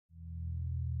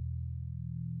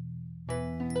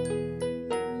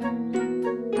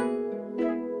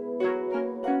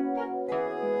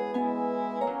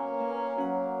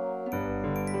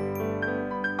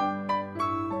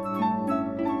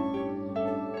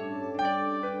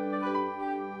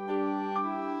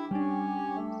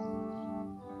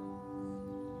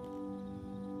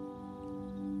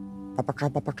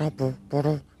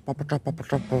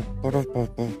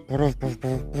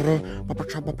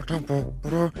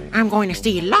I'm going to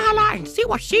see Laa-Laa and see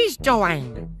what she's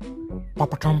doing.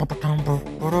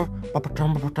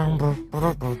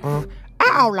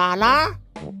 Uh-oh, Laa-Laa.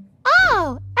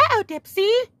 Oh, uh-oh, Dipsy.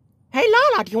 Hey,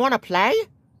 Laa-Laa, do you want to play?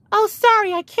 Oh,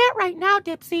 sorry, I can't right now,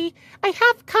 Dipsy. I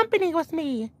have company with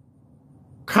me.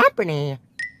 Company?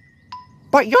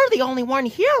 But you're the only one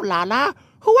here, Laa-Laa.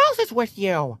 Who else is with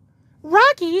you?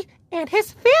 Rocky and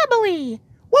his family.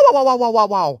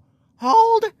 Whoa.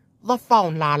 Hold the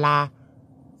phone, Laa-Laa.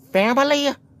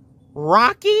 Family?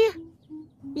 Rocky?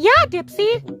 Yeah,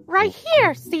 Dipsy. Right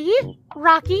here, see?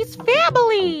 Rocky's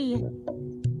family.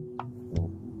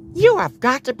 You have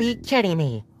got to be kidding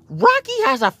me. Rocky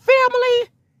has a family?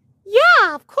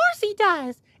 Yeah, of course he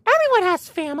does. Everyone has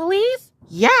families.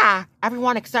 Yeah,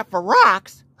 everyone except for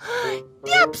rocks.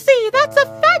 Dipsy, that's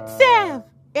offensive.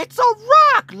 It's a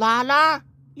rock, Laa-Laa.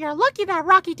 You're lucky that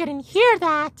Rocky didn't hear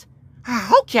that.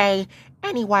 Okay,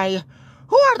 anyway,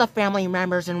 who are the family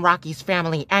members in Rocky's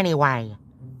family anyway?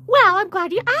 Well, I'm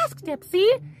glad you asked,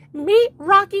 Dipsy. Meet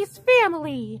Rocky's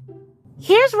family.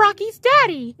 Here's Rocky's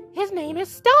daddy. His name is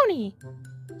Stony.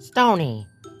 Stony.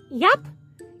 Yep.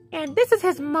 And this is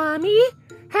his mommy.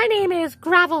 Her name is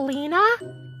Gravelina.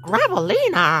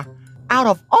 Gravelina? Out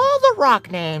of all the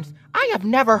rock names, I have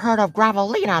never heard of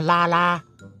Gravelina, Laa-Laa.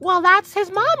 Well, that's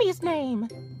his mommy's name.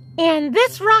 And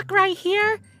this rock right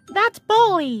here, that's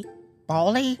Bolly.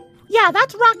 Bolly? Yeah,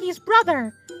 that's Rocky's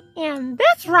brother. And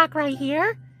this rock right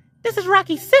here, this is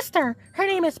Rocky's sister. Her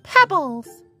name is Pebbles.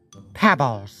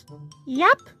 Pebbles?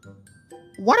 Yep.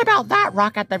 What about that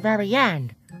rock at the very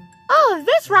end? Oh,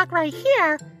 this rock right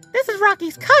here, this is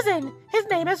Rocky's cousin. His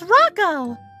name is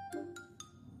Rocco.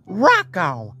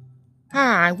 Rocco?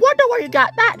 I wonder where you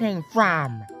got that name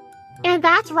from. And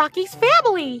that's Rocky's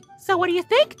family. So what do you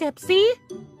think, Dipsy?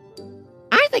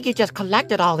 I think you just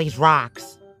collected all these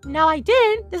rocks. No, I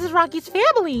didn't. This is Rocky's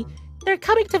family. They're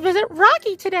coming to visit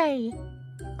Rocky today.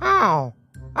 Oh,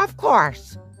 of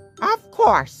course. Of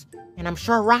course. And I'm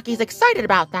sure Rocky's excited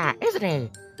about that, isn't he?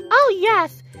 Oh,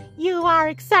 yes. You are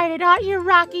excited, aren't you,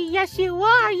 Rocky? Yes, you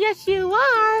are. Yes, you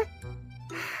are.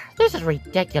 This is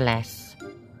ridiculous.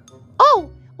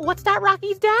 Oh, what's that,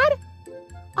 Rocky's dad?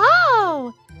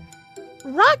 Oh,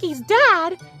 Rocky's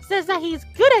dad says that he's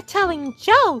good at telling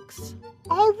jokes.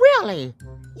 Oh, really?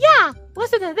 Yeah,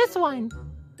 listen to this one.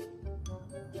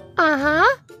 Uh-huh.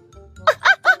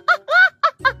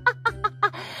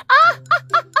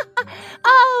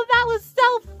 Oh, that was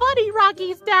so funny,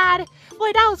 Rocky's dad.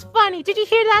 Boy, that was funny. Did you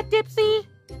hear that, Dipsy?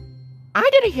 I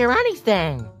didn't hear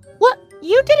anything. What?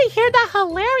 You didn't hear that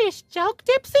hilarious joke,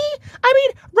 Dipsy? I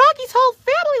mean, Rocky's whole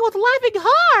family was laughing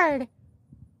hard.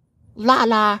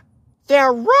 Laa-Laa,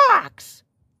 they're rocks.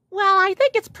 Well, I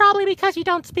think it's probably because you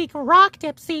don't speak rock,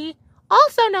 Dipsy,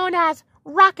 also known as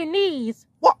Rockanese.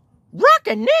 What?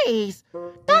 Rockanese?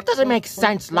 That doesn't make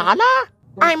sense, Laa-Laa.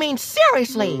 I mean,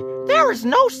 seriously, there is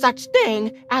no such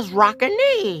thing as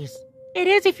Rockanese. It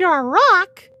is if you're a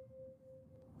rock.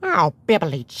 Oh,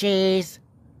 bibbly cheese.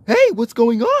 Hey, what's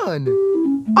going on?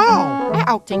 Oh,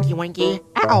 uh-oh, Tinky Winky.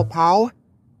 Uh-oh, Po.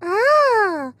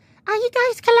 Oh, are you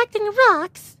guys collecting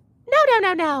rocks?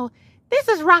 No. This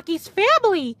is Rocky's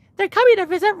family. They're coming to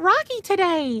visit Rocky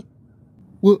today.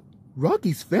 Well,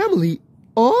 Rocky's family?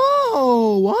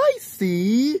 Oh, I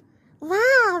see.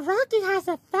 Wow, Rocky has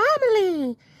a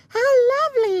family. How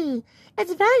lovely.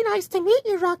 It's very nice to meet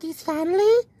you, Rocky's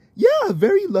family. Yeah,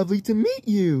 very lovely to meet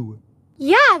you.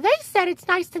 Yeah, they said it's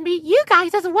nice to meet you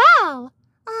guys as well.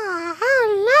 Ah, how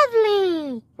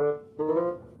lovely.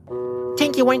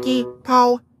 Tinky Winky,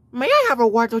 Po, may I have a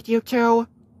word with you two?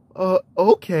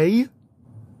 Okay.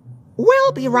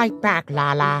 We'll be right back,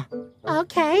 Laa-Laa.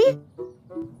 Okay.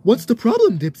 What's the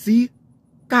problem, Dipsy?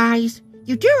 Guys,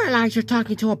 you do realize you're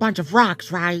talking to a bunch of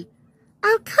rocks, right?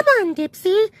 Oh, come on,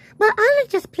 Dipsy. We're only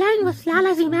just playing with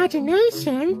Laa-Laa's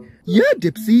imagination. Yeah,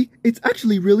 Dipsy, it's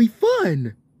actually really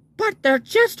fun. But they're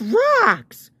just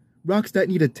rocks. Rocks that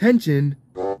need attention.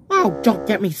 Oh, don't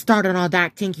get me started on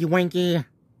that, Tinky Winky.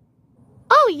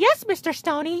 Oh, yes, Mr.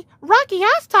 Stoney. Rocky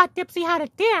has taught Dipsy how to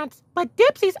dance, but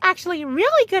Dipsy's actually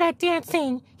really good at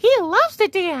dancing. He loves to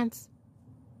dance.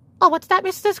 Oh, what's that,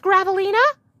 Mrs. Gravelina?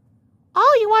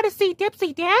 Oh, you want to see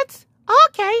Dipsy dance?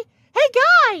 Okay. Hey,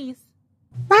 guys.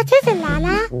 What is it,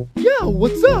 Laa-Laa? Yeah,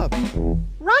 what's up?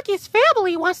 Rocky's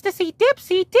family wants to see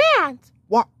Dipsy dance.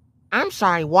 What? I'm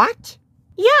sorry, what?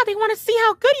 Yeah, they want to see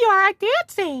how good you are at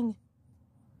dancing.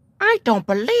 I don't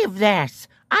believe this.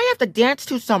 I have to dance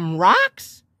to some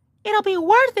rocks? It'll be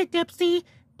worth it, Dipsy.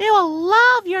 They will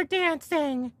love your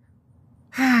dancing.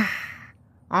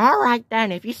 All right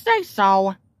then, if you say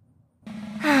so.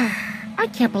 I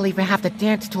can't believe I have to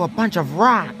dance to a bunch of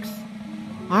rocks.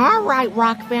 All right,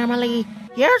 rock family,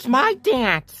 here's my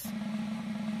dance.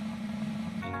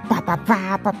 Hey,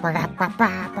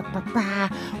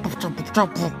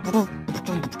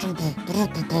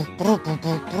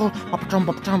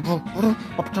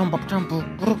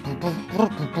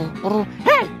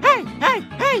 hey, hey,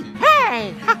 hey,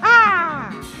 hey! Ha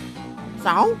ha!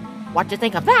 So, what'd you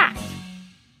think of that?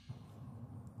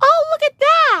 Oh, look at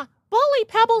that! Bully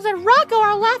Pebbles and Rocco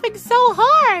are laughing so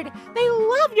hard. They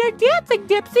love your dancing,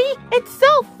 Dipsy. It's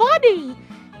so funny.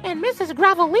 And Mrs.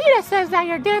 Gravelina says that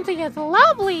your dancing is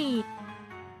lovely.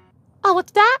 Oh,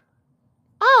 what's that?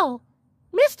 Oh,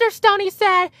 Mr. Stoney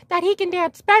said that he can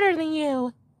dance better than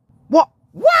you. What?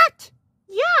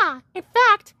 Yeah, in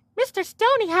fact, Mr.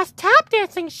 Stoney has tap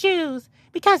dancing shoes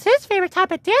because his favorite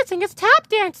type of dancing is tap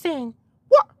dancing.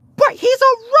 What? But he's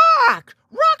a rock!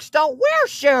 Rocks don't wear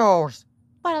shoes!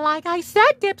 But like I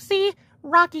said, Dipsy,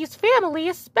 Rocky's family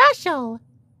is special.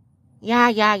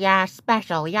 Yeah,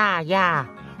 special, yeah.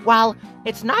 Well,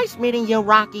 it's nice meeting you,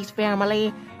 Rocky's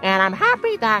family, and I'm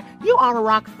happy that you are a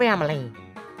rock family.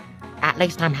 At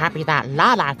least I'm happy that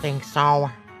Laa-Laa thinks so.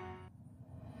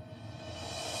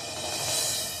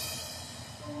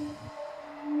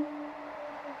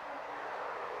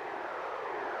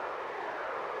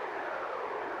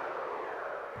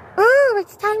 Oh,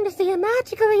 it's time to see a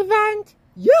magical event.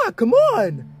 Yeah, come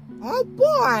on! Oh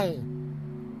boy!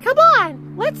 Come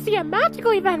on, let's see a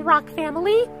magical event, Rock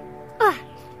family.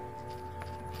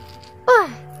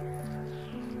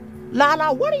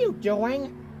 Laa-Laa, what are you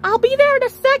doing? I'll be there in a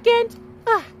second.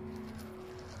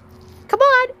 Come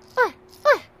on.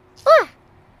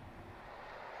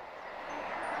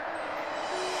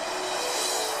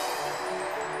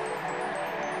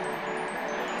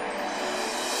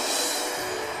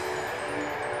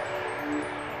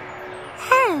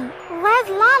 Hey, where's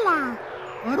Laa-Laa?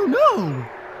 I don't know.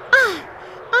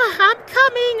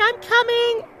 I'm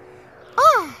coming.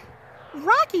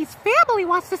 Rocky's family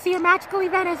wants to see a magical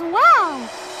event as well.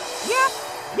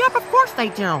 Yep, of course they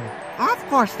do. Of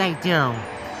course they do.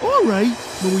 All right,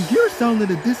 when we hear a sound in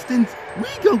the distance, we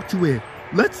go to it.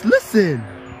 Let's listen.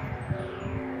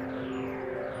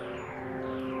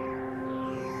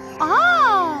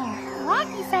 Oh,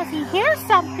 Rocky says he hears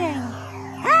something.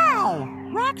 How?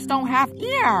 Rocks don't have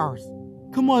ears.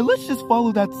 Come on, let's just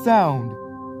follow that sound.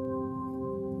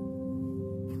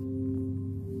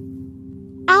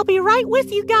 I'll be right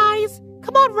with you guys.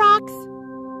 Come on, Rocks.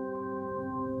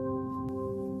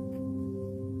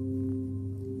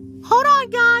 Hold on,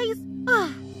 guys.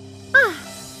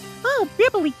 Oh,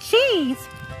 bibbly cheese.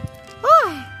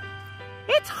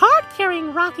 It's hard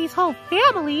carrying Rocky's whole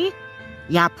family.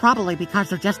 Yeah, probably because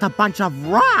they're just a bunch of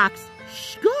rocks.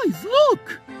 Shh, guys,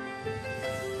 look!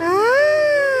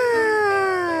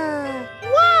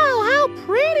 Wow, how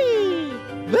pretty!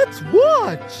 Let's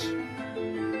watch!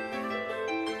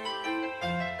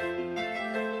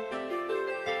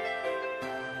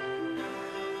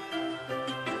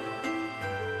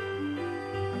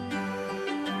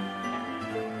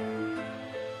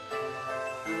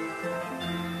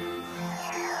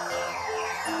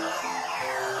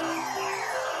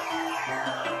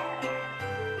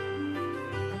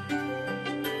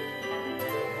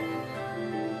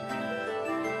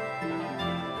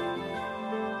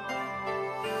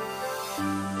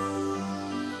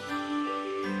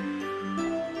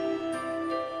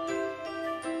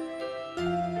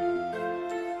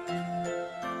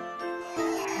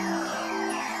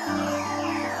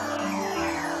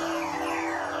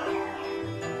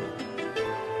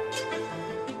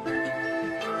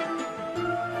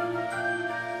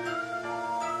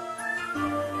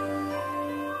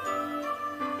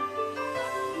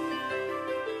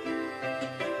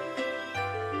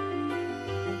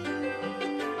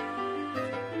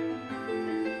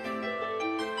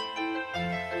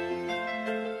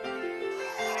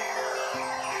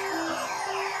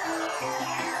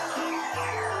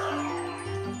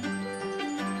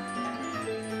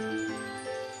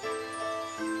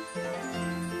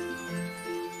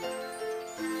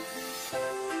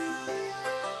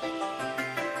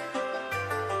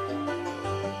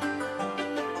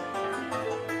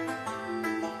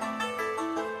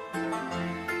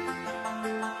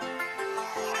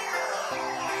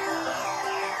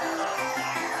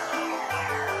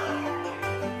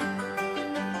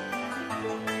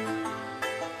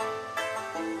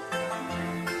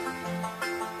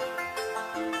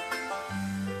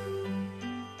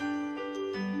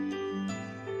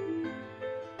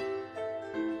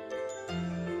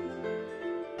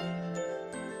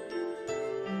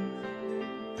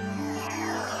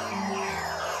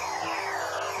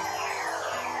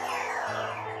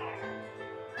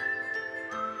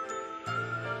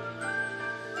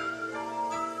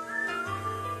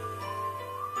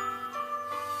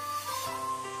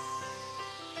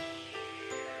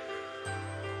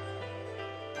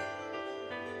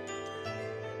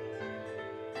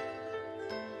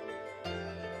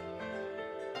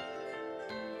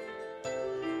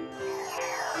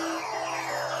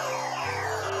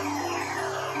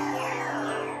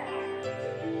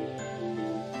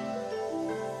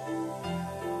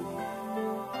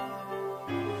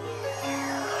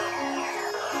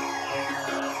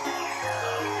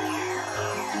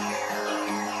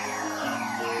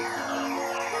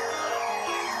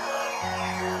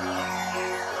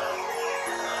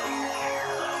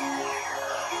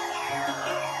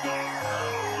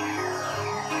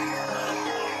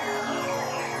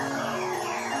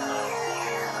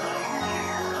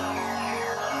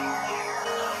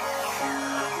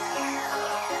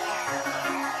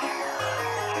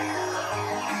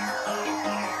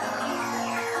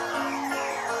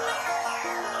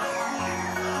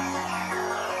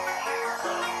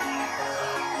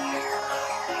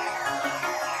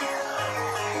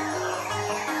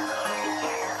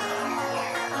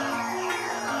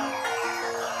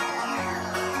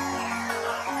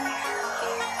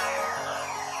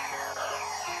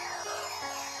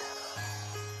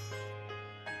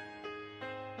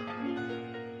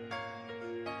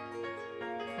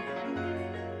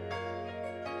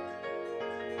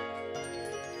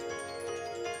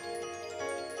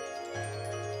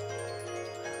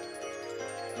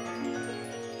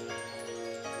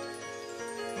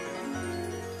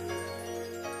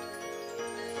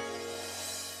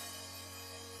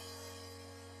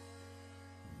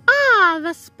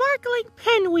 the sparkling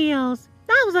Pinwheels.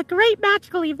 That was a great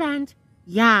magical event.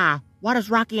 Yeah, what does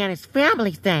Rocky and his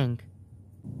family think?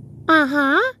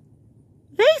 Uh-huh.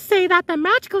 They say that the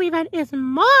magical event is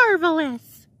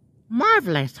marvelous.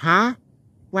 Marvelous, huh?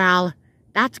 Well,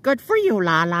 that's good for you,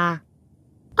 Laa-Laa.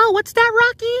 Oh, what's that,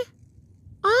 Rocky?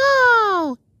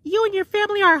 Oh, you and your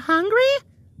family are hungry?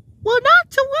 Well,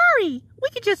 not to worry. We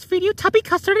can just feed you tubby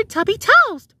custard and tubby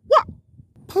toast. What?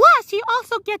 Plus, you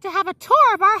also get to have a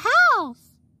tour of our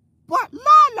house. What,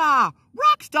 Laa-Laa?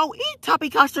 Rocks don't eat tubby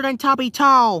custard and tubby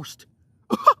toast.